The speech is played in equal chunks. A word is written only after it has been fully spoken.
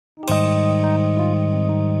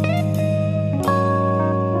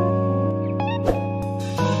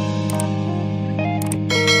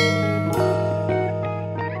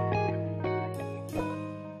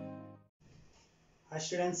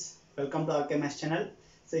Welcome to RKMS channel.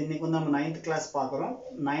 So இன்னைக்கு வந்து நம்ம 9th class பார்க்கறோம்.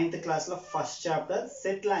 9th classல first chapter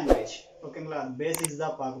set language. ஓகேங்களா? பேசிக்ஸ்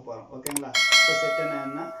தான் பார்க்க போறோம். ஓகேங்களா? So set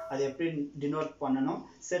என்ன அது எப்படி டினோட் பண்ணனும்?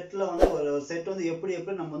 செட்ல வந்து ஒரு செட் வந்து எப்படி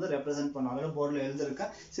நம்ம வந்து ரெப்ரசன்ட் பண்ணனும். அதோட போர்ட்ல எழுதி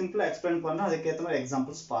இருக்கேன். சிம்பிளா எக்ஸ்பிளைன் பண்ணனும். அதுக்கு ஏத்த மாதிரி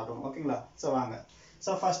எக்ஸாம்பிள்ஸ் பார்க்கணும். ஓகேங்களா? So வாங்க.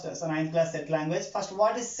 So first 9th class set language. First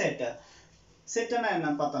what is set? Set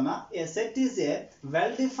என்ன பார்த்தோம்னா a set is a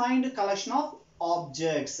well defined collection of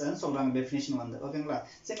objects ன்னு சொல்றாங்க definition வந்து ஓகேங்களா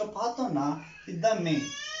சோ இங்க பார்த்தோம்னா இதுதான் மெயின்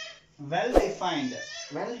well defined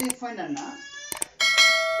ன்னா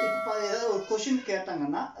இப்போ ஏதாவது ஒரு क्वेश्चन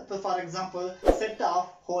கேட்டாங்கன்னா இப்போ for example set of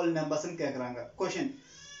whole numbers ன்னு கேக்குறாங்க question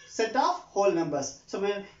set of whole numbers so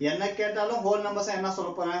என்ன கேட்டாலும் whole numbers என்ன சொல்ல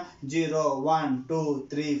போறேன் 0 1 2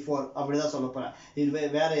 3 4 அப்படி தான் சொல்ல போறேன் இது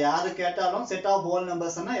வேற யாரு கேட்டாலும் set of whole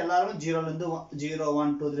numbers னா எல்லாரும் 0 ல இருந்து 0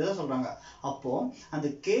 1 2 3 தான் சொல்றாங்க அப்போ அந்த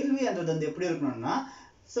கேள்வின்றது வந்து எப்படி இருக்கணும்னா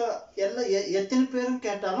சோ எல்லா எத்தனை பேரும்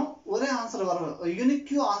கேட்டாலும் ஒரே ஆன்சர் வரணும்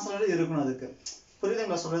யூனிக் ஆன்சர் இருக்கணும் அதுக்கு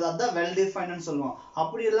புரியுதுங்களா சொல்றது அதான் வெல் டிஃபைன்ட்னு சொல்லுவோம்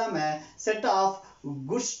அப்படி இல்லாம set of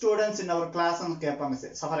good students in our class ன்னு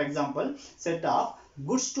கேட்பாங்க so for example set of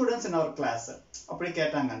good students in our class அப்படி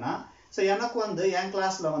கேட்டாங்கன்னா சோ எனக்கு வந்து என்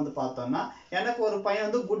கிளாஸ்ல வந்து பார்த்தோம்னா எனக்கு ஒரு பையன்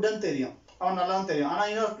வந்து குட்ன்னு தெரியும் அவன் நல்லாவும் தெரியும் ஆனா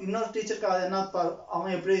இன்னொரு டீச்சருக்கு அது என்ன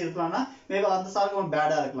அவன் எப்படி இருக்கலாம்னா மேபி அந்த சாருக்கு அவன்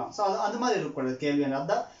பேடா இருக்கலாம் சோ அந்த மாதிரி இருக்க கூடாது கேள்வி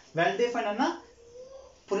அதான் வெல் டிஃபைன்ட்னா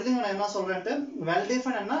புரியுதுங்க நான் என்ன சொல்றேன்ட்டு வெல்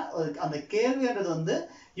டிஃபைன்ட்னா அந்த கேள்வின்றது வந்து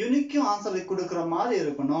யூனிக் ஆன்சர் கொடுக்கிற மாதிரி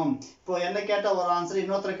இருக்கணும் இப்போ என்ன கேட்ட ஒரு ஆன்சர்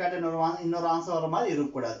இன்னொருத்தர கேட்ட இன்னொரு ஆன்சர் வர மாதிரி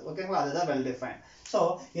இருக்க கூடாது ஓகேங்களா அதுதான் well defined so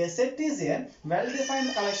a set is a well defined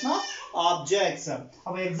collection of objects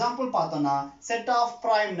அப்ப எக்ஸாம்பிள் பார்த்தோம்னா set of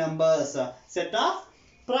prime numbers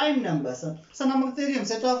so நமக்கு தெரியும்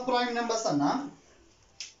set of prime numbers ன்னா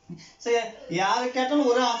so யாரு கேட்டாலும்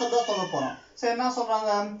ஒரே ஆன்சர் தான் சொல்ல போறோம் so என்ன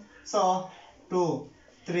சொல்றாங்க so 2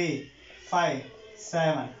 3 5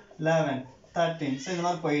 7 11 13 so இந்த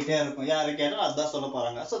மாதிரி போயிட்டே இருக்கும் யாரு கேட்டாலும் அதான் சொல்ல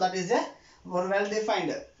போறாங்க so that is a ஒரு well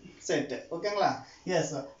defined set ஓகேங்களா yes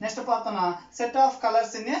next பார்த்தோம்னா set of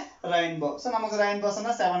colors in a rainbow so நமக்கு rainbows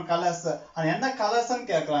னா 7 colors அது என்ன கலர்ஸ் ன்னு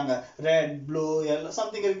கேக்குறாங்க red blue yellow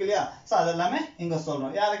something இருக்கு இல்லையா so அதெல்லாம் இங்க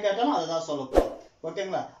சொல்றோம் யாரு கேட்டாலும் அத தான் சொல்ல போறோம்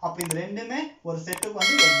ஓகேங்களா அப்ப இந்த ரெண்டுமே ஒரு செட்டுக்கு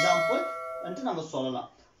வந்து எக்ஸாம்பிள் ன்னு நம்ம சொல்லலாம்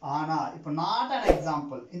ஆனா இப்போ not an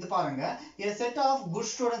example இது பாருங்க a set of good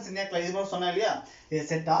students in a class இது சொன்னா இல்லையா a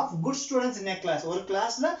set of good students in a class ஒரு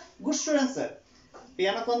கிளாஸ்ல good students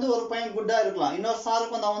எனக்கு வந்து ஒரு பையன் குட்டா இருக்கலாம் இன்னொரு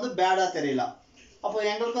சாருக்கு வந்து அவன் வந்து பேடா தெரியலாம் அப்போ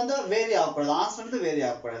எங்களுக்கு வந்து வேரி ஆகக்கூடாது ஆன்சர் வந்து வேரி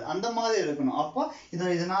ஆகக்கூடாது அந்த மாதிரி இருக்கணும் அப்போ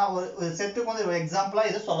இது நான் ஒரு செட்டுக்கு வந்து ஒரு எக்ஸாம்பிளா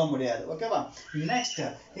இது சொல்ல முடியாது ஓகேவா next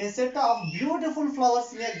a set of beautiful flowers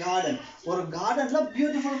in a garden ஒரு கார்டன்ல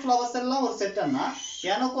பியூட்டிஃபுல் ஃப்ளவர்ஸ் எல்லாம் ஒரு செட்னா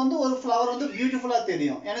எனக்கு வந்து ஒரு ஃப்ளவர் வந்து பியூட்டிஃபுல்லா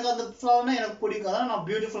தெரியும் எனக்கு அந்த ஃப்ளவர்னா எனக்கு பிடிக்கும் அதான் நான்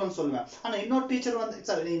பியூட்டிஃபுல்னு சொல்லுவேன் ஆனா இன்னொரு டீச்சர் வந்து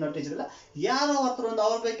சாரி இன்னொரு டீச்சர் இல்ல யாரோ ஒருத்தர் வந்து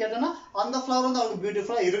அவர் போய் கேட்டனா அந்த ஃப்ளவர் வந்து அவருக்கு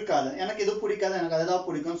பியூட்டிஃபுல்லா இருக்காது எனக்கு இது பிடிக்காது எனக்கு அதுதான்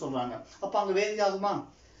பிடிக்கும்னு சொல்றாங்க அப்ப அங்க வேரி ஆகுமா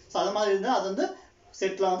சோ அது மாதிரி இருந்தா அது வந்து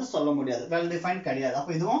செட்ல வந்து சொல்ல முடியாது வெல் டிஃபைன்ட் கிடையாது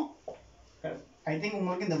அப்ப இதுவும் ஐ திங்க்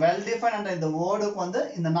உங்களுக்கு இந்த வெல் டிஃபைன்ட் என்ற இந்த வேர்டுக்கு வந்து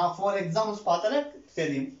இந்த நான் 4 எக்ஸாம்பிள்ஸ் பார்த்தாலே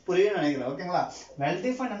தெரியும் புரியும்னு நினைக்கிறேன் ஓகேங்களா வெல்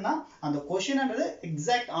டிஃபைன்ட்னா அந்த क्वेश्चनன்றது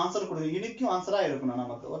எக்ஸாக்ட் ஆன்சர் கொடுக்கும் யூனிக் ஆன்சரா இருக்கணும்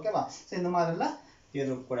நமக்கு ஓகேவா சோ இந்த மாதிரி எல்லாம்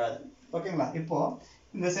இருக்க கூடாது ஓகேங்களா இப்போ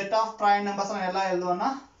இந்த செட் ஆஃப் பிரைம் நம்பர்ஸ் எல்லாம்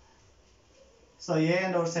எழுதுவோம்னா சோ a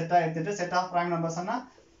என்ற ஒரு செட்டா எடுத்துட்டு செட் ஆஃப் பிரைம் நம்பர்ஸ்னா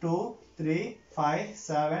 2 3 5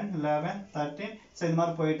 7 11 13 சோ இந்த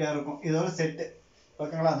மாதிரி போயிட்டே இருக்கும் இது ஒரு செட்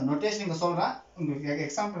ஓகேங்களா அந்த நோட்டேஷன் இங்க சொல்றேன் உங்களுக்கு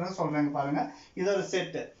எக்ஸாம்பிள் சொல்றேங்க பாருங்க இது ஒரு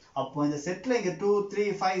செட் அப்போ இந்த செட்ல இங்க 2 3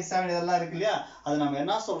 5 7 இதெல்லாம் இருக்கு இல்லையா அது நம்ம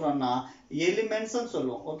என்ன சொல்றோம்னா எலிமெண்ட்ஸ் ன்னு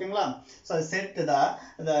சொல்லுவோம் ஓகேங்களா சோ செட் தான்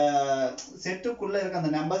இந்த செட்டுக்குள்ள இருக்க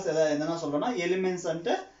அந்த நம்பர்ஸ் என்ன சொல்றோம்னா எலிமெண்ட்ஸ்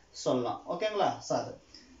ன்னு சொல்லலாம் ஓகேங்களா சார்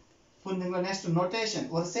புரியுதுங்களா நெக்ஸ்ட் நோட்டேஷன்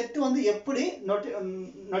ஒரு செட் வந்து எப்படி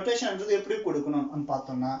நோட்டேஷன்ன்றது எப்படி கொடுக்கணும்னு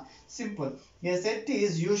பார்த்தோம்னா simple a set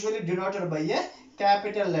is usually denoted by a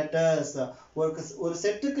capital letters ஒரு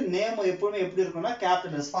செட்டுக்கு நேம் எப்பவுமே எப்படி இருக்கும்னா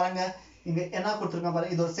கேபிட்டல் லெட்டர்ஸ் பாருங்க இங்க என்ன கொடுத்திருக்கான்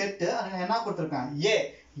பாருங்க இது ஒரு செட் அங்க என்ன கொடுத்திருக்கான் a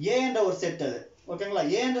என்ற ஒரு செட் அது ஓகேங்களா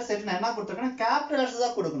a என்ற செட்னா என்ன கொடுத்திருக்கானா கேபிட்டல் லெட்டர்ஸ்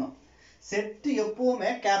தான் கொடுக்கணும் செட்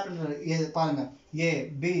எப்பவுமே கேபிட்டல் பாருங்க a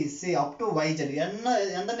b c up to y z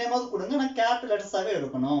எந்த நேமாவது கொடுங்க ஆனா கேபிட்டல் லெட்டர்ஸாவே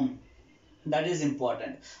இருக்கணும் that is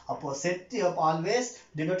important அப்போ set always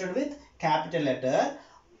denoted with capital letter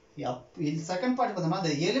in second part பார்த்தோம்னா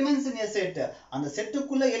the elements in a set அந்த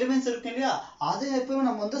செட்டுக்குள்ள எலிமெண்ட்ஸ் இருக்கு இல்லையா அது எப்பவும்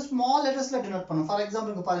நம்ம வந்து ஸ்மால் லெட்டர்ஸ்ல டினோட் பண்ணோம் ஃபார்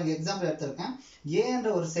எக்ஸாம்பிள் இங்க பாருங்க எக்ஸாம்பிள் எடுத்துர்க்கேன் a என்ற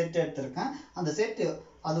ஒரு செட் எடுத்துர்க்கேன் அந்த செட்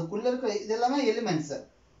அதுக்குள்ள இருக்க இதெல்லாம் எலிமெண்ட்ஸ்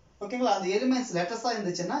ஓகேங்களா அந்த எலிமெண்ட்ஸ் லெட்டர்ஸா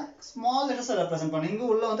இருந்துச்சுன்னா ஸ்மால் லெட்டர்ஸ் ரெப்ரசன்ட் பண்ணனும்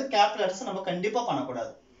இங்க உள்ள வந்து கேபிட்டல் லெட்டர்ஸ் நம்ம கண்டிப்பா பண்ண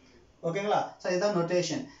கூடாது ஓகேங்களா சோ இதான்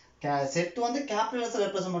நோட்டேஷன் செட் வந்து கேபிட்டல் லெட்டர்ஸ்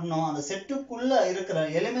ரெப்ரசன்ட் பண்ணனும் அந்த செட்டுக்குள்ள இருக்கிற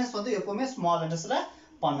எலிமெண்ட்ஸ் வந்து எப்பவுமே ஸ்மால் லெட்டர்ஸ்ல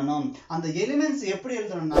பண்ணணும். அந்த எலிமெண்ட்ஸ் எப்படி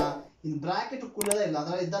எழுதணும்னா இந்த பிராக்கெட்டுக்குள்ள தான் இல்லை,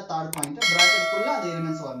 அதனால இதுதான் தேர்ட் பாயிண்ட். பிராக்கெட்டுக்குள்ள அந்த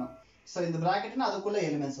எலிமெண்ட்ஸ் வரணும். ஸோ இந்த பிராக்கெட்னா அதுக்குள்ள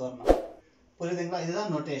எலிமெண்ட்ஸ் வரணும். புரியுதுங்களா?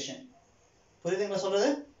 இதுதான் நோட்டேஷன். புரியுதுங்களா சொல்றது?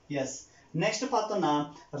 எஸ். நெக்ஸ்ட் பார்த்தோம்னா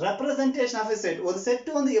ரெப்ரசன்டேஷன் ஆஃப் எ செட். ஒரு செட்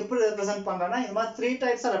வந்து எப்படி ரெப்ரசென்ட் பண்றாங்கன்னா இந்த மாதிரி 3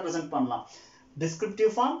 டைப்ஸா ரெப்ரசென்ட் பண்ணலாம்.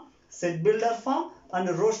 Descriptive form, set builder form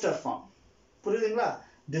and roster form. புரியுதுங்களா?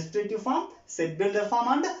 Descriptive form, set builder form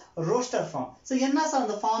and roster form. So என்ன சார்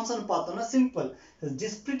அந்த ஃபார்ம்ஸ்னு பார்த்தோம்னா சிம்பிள்.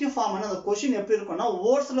 டிஸ்கிரிப்டிவ் ஃபார்ம்னா அந்த கொஸ்டின் எப்படி இருக்கும்னா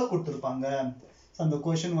வேர்ட்ஸ்ல கொடுத்துருப்பாங்க. ஸோ அந்த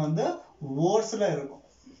கொஸ்டின் வந்து வேர்ட்ஸ்ல இருக்கும்.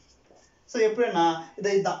 ஸோ எப்படின்னா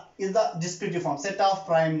இதுதான் descriptive form. Set of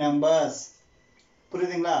prime numbers.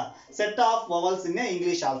 புரியுதுங்களா? Set of vowels in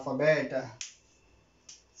English alphabet.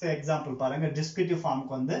 So example பாருங்க. டிஸ்கிரிப்டிவ்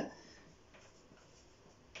ஃபார்முக்கு வந்து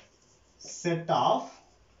set of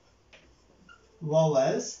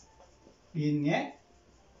vowels in a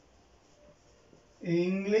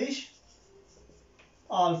English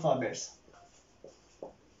alphabets.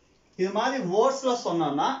 இது மாதிரி வேர்ட்ஸ்ல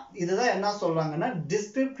சொன்னோம்னா இதுதான் என்ன சொல்றாங்கன்னா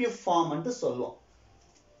டிஸ்கிரிப்டிவ் ஃபார்ம் ன்னு சொல்லுவோம்.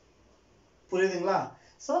 புரியுதுங்களா?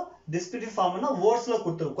 சோ டிஸ்கிரிப்டிவ் ஃபார்ம்னா வேர்ட்ஸ்ல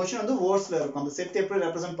கொடுத்துரும். क्वेश्चन வந்து வேர்ட்ஸ்ல இருக்கும். அந்த செட் எப்படி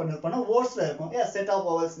ரெப்ரசன்ட் பண்ணிருப்பானா வேர்ட்ஸ்ல இருக்கும். Set of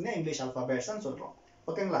vowels in English alphabets ன்னு சொல்றோம்.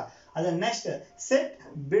 ஓகேங்களா? அது next set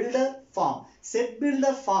builder form. Set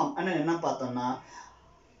builder form என்ன பார்த்தோம்னா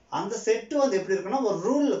அந்த செட் வந்து எப்படி இருக்குன்னா ஒரு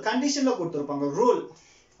ரூல் கண்டிஷன்ல கொடுத்திருப்பாங்க. ரூல்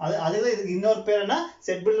அதுதான் இதுக்கு இன்னொரு பேர் என்ன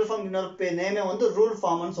செட் பில்டர் ஃபார்ம். இன்னொரு நேமே வந்து ரூல்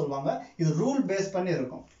ஃபார்ம்னு சொல்லுவாங்க. இது ரூல் பேஸ் பண்ணி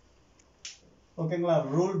இருக்கும். ஓகேங்களா?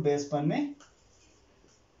 ரூல் பேஸ் பண்ணி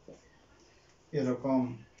இருக்கும்.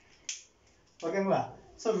 ஓகேங்களா?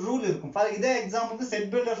 சோ ரூல் இருக்கும். ஃபார் இதே எக்ஸாம்பிளுக்கு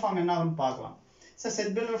செட் பில்டர் ஃபார்ம் என்ன ஆகும்னு பார்க்கலாம். So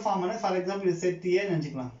set builder form for example இது செட் ஏ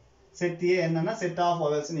நினைச்சுக்கலாம். செட் ஏ என்னன்னா set of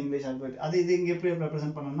vowels in English alphabet. அது இது இங்க எப்படி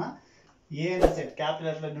ரெப்ரசன்ட் பண்ணனும்னா ஏ ன்ற செட் கேபிட்டல்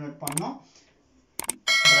லெட்டர்ல டினோட் பண்ணனும்.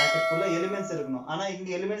 பிராக்கெட் குள்ள எலிமெண்ட்ஸ் இருக்கணும். ஆனா இங்க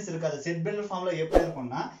எலிமெண்ட்ஸ் இருக்காது. செட் பில்டர் ஃபார்ம்ல எப்படி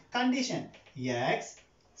இருக்கும்னா condition x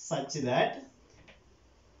such that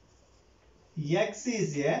x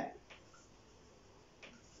is a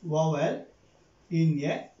vowel in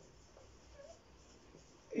a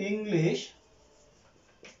English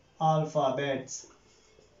alphabets.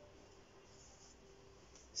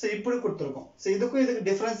 So இப்படி கொடுத்திருக்கோம். சோ இதுக்கும் இதுக்கு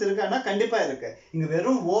டிஃபரன்ஸ் இருக்கானா கண்டிப்பா இருக்கு. இங்க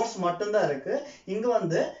வெறும் வேர்ட்ஸ் மட்டும் தான் இருக்கு. இங்க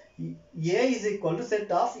வந்து a is equal to set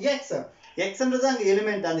of x. x ன்றது அங்க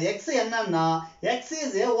எலிமெண்ட். அந்த x என்னன்னா x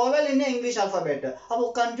is a vowel in English alphabet. அப்போ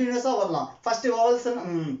கண்டினியூஸா வரலாம். ஃபர்ஸ்ட் vowels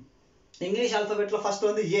இங்கிலீஷ் ஆல்பபெட்ல ஃபர்ஸ்ட்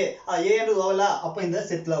வந்து a ன்றது vowel அப்ப இந்த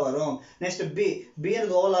செட்ல வரும். நெக்ஸ்ட் b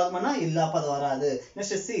ன்றது vowel ஆகுமானா இல்ல அப்ப அது வராது.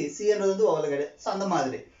 நெக்ஸ்ட் c ன்றது வந்து vowel கிடையாது. சோ அந்த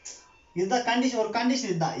மாதிரி இதுதான் கண்டிஷன். ஒரு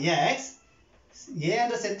கண்டிஷன் இதுதான் x a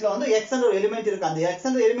என்ற செட்ல வந்து x என்ற ஒரு எலிமெண்ட் இருக்கு. அந்த x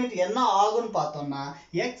என்ற எலிமெண்ட் என்ன ஆகும்னு பார்த்தோம்னா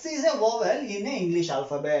x is a vowel in a English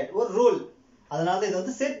alphabet. ஒரு ரூல். அதனால இது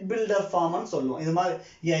வந்து செட் பில்டர் ஃபார்ம்னு சொல்லுவோம். இது மாதிரி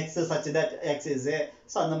x such that x is a.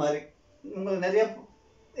 So அந்த மாதிரி உங்களுக்கு நிறைய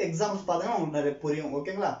எக்ஸாம்பிள்ஸ் பார்த்தீங்கன்னா உங்களுக்கு நிறைய புரியும்.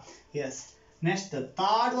 ஓகேங்களா? எஸ். நெக்ஸ்ட்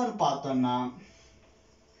தேர்ட் ஒன் பார்த்தோம்னா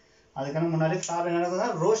அதுக்கான முன்னாடி ஸ்டார் என்ன நடக்குதுன்னா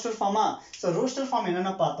roster pharma. So roster form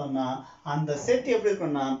என்னன்னு பார்த்தோம்னா அந்த செட் எப்படி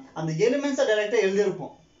இருக்கும்னா அந்த எலிமெண்ட்ஸை டைரக்டா எழுதி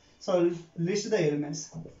இருப்போம். So list the elements.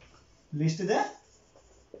 List the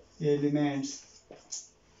elements.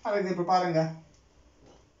 அதுக்கு இப்ப பாருங்க.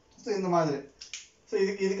 சோ இந்த மாதிரி. சோ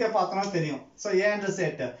இதுக்கே பார்த்தோம்னா தெரியும். சோ a என்ற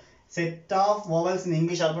set of vowels in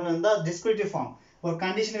English alphabet இருந்தா descriptive form. ஒரு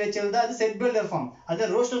கண்டிஷன் வச்சு எழுதா அது செட் பில்டர் ஃபார்ம். அது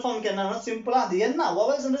ரோஸ்டர் ஃபார்ம்க்கு என்னன்னா சிம்பிளா அது என்ன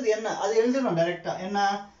vowelsன்றது என்ன அது எழுதிடணும் டைரக்டா. என்ன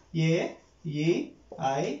a e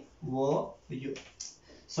i o u.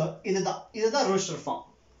 So இதுதான் ரோஸ்டர் ஃபார்ம்.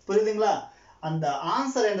 புரியுதுங்களா? அந்த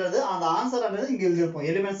ஆன்சர் என்றது இங்க எழுதி இருப்போம்.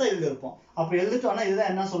 எலிமெண்ட்ஸா எழுதி இருப்போம். அப்ப எழுதிட்டோம்னா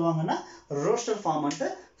இதுதான் என்ன சொல்லுவாங்கன்னா ரோஸ்டர் ஃபார்ம் ன்னு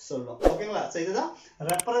சொல்லுவோம். ஓகேங்களா? சோ இதுதான்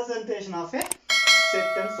ரெப்ரசன்டேஷன் ஆஃப் எ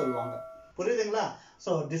செட் ன்னு சொல்லுவாங்க. புரியுதுங்களா?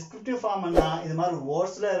 சோ டிஸ்கிரிப்டிவ் ஃபார்ம்னா இது மாதிரி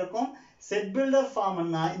வேர்ட்ஸ்ல இருக்கும். செட் பில்டர்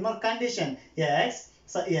ஃபார்ம்னா இது மாதிரி condition x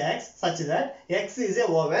such that x is a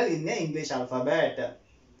vowel in a English alphabet.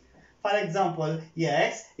 For example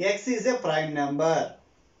x is a prime number.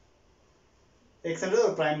 x ன்றது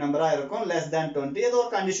ஒரு பிரைம் நம்பரா இருக்கும். less than 20 ஏதோ ஒரு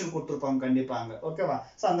கண்டிஷன் கொடுத்திருப்பாங்க கண்டிப்பாங்க. ஓகேவா?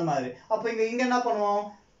 சோ அந்த மாதிரி. அப்ப இங்க என்ன பண்ணுவோம்?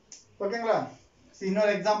 ஓகேங்களா?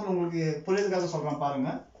 இன்னொரு எக்ஸாம்பிள் உங்களுக்கு புரியுதுக்காக சொல்றேன்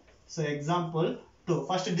பாருங்க. So example 2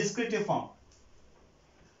 first descriptive form.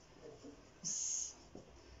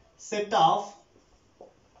 Set of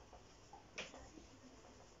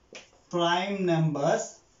prime numbers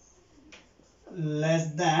less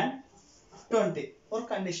than 20 ஒரு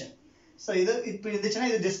கண்டிஷன். சோ இது இப்ப இருந்துச்சுன்னா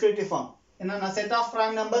இது டிஸ்கிரிப்டிவ் ஃபார்ம். என்னன்னா set of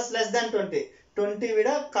prime numbers less than 20 விட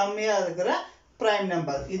கம்மியா இருக்கிற prime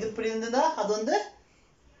number. இது இப்படி இருந்ததா அது வந்து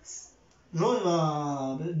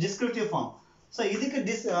descriptive form. சோ இதுக்கு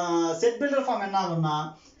set builder form என்ன ஆகும்னா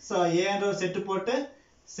சோ a என்ற ஒரு செட் போட்டு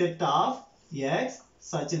set of x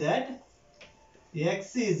such that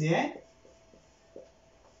x is a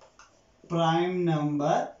prime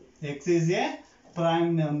number, x is a prime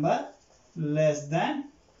number less than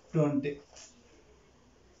 20.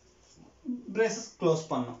 braces close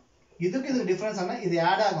பண்ணும். இதுக்கு டிஃபரன்ஸ் என்ன, இது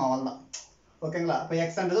ஆட் ஆகும் அவ்வளவுதான். ஓகேங்களா? அப்ப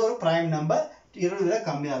x ன்றது ஒரு prime number 20 விட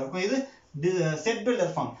கம்மியா இருக்கும். இது செட்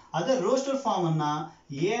பில்டர் ஃபார்ம். அது ரோஸ்டர் ஃபார்ம்னா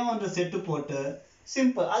a1 செட் போட்டு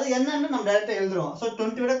சிம்பிள் அது என்னன்னு நம்ம டைரக்டா எழுதுறோம். சோ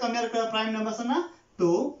 20 விட கம்மியா இருக்கிற prime numbers-னா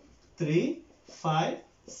 2 3 5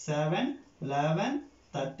 7 11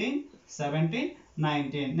 13 17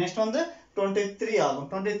 19. நெக்ஸ்ட் வந்து 23 ஆகும்.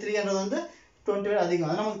 23 ன்றது வந்து 20 விட அதிகம்.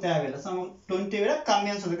 அது நமக்கு தேவையில்லை. சோ 20 விட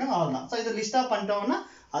கம்மியான்னு சொல்லிருக்காங்க அவ்வளவுதான். சோ இத லிஸ்டா பண்ணிட்டோம்னா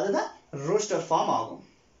அதுதான் ரோஸ்டர் ஃபார்ம் ஆகும்.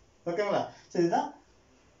 ஓகேங்களா? சோ இதுதான்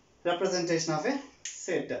representation of a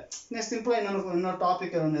set. Next சிம்பிளா இன்னொரு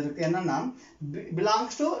டாபிக் ஒன்னு இருக்கு. என்னன்னா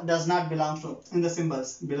belongs to does not belongs to in the symbols.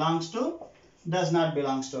 belongs to does not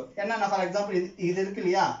belongs to. என்னன்னா ஃபார் எக்ஸாம்பிள் இது இருக்கு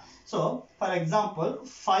இல்லையா? So for example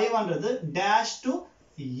 5 dash to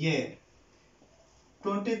a,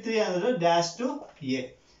 23 dash to a.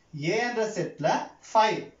 a என்ற செட்ல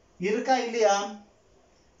 5 இருக்கா இல்லையா?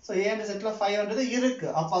 சோ a என்ற செட்ல 5 இருக்கு.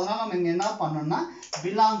 அப்ப அதனால நம்ம இங்க என்ன பண்ணனும்னா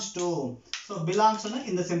belongs to. சோ belongs னு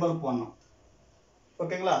இந்த சிம்பல் போடணும்.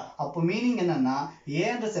 ஓகேங்களா? அப்ப மீனிங் என்னன்னா a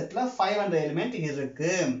என்ற செட்ல 5 என்ற எலிமெண்ட்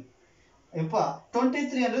இருக்கு. இப்போ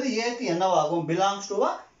 23 ன்றது a க்கு என்னவாகும்? belongs to வா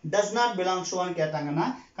does not belongs to னு கேட்டாங்கன்னா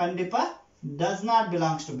கண்டிப்பா does not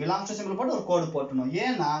belongs to. belongs to simple போட்டு ஒரு கோட் போடணும்.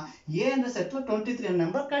 ஏன்னா a என்ற செட்ல 23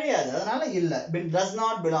 நம்பர் கிடையாது. அதனால இல்ல. does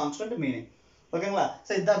not belongs to meaning. ஓகேங்களா?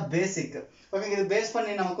 சோ இதுதான் பேசிக். ஓகே, இது பேஸ்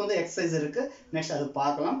பண்ணி நமக்கு வந்து எக்சர்சைஸ் இருக்கு. நெக்ஸ்ட் அது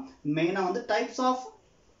பார்க்கலாம். மெயினா வந்து டைப்ஸ் ஆஃப்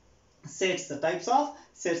செட்ஸ்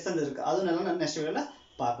இருக்கு. அது நல்லா நெக்ஸ்ட் வீடியோல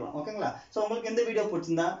பார்க்கலாம். ஓகேங்களா? சோ உங்களுக்கு இந்த வீடியோ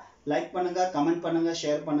பிடிச்சிருந்தா லைக் பண்ணுங்க, கமெண்ட் பண்ணுங்க,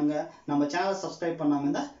 ஷேர் பண்ணுங்க. நம்ம சேனலை சப்ஸ்கிரைப் பண்ணாம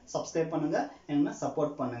இருந்தா சப்ஸ்கிரைப் பண்ணுங்க, என்ன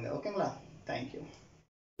சப்போர்ட் பண்ணுங்க. ஓகேங்களா? Thank you.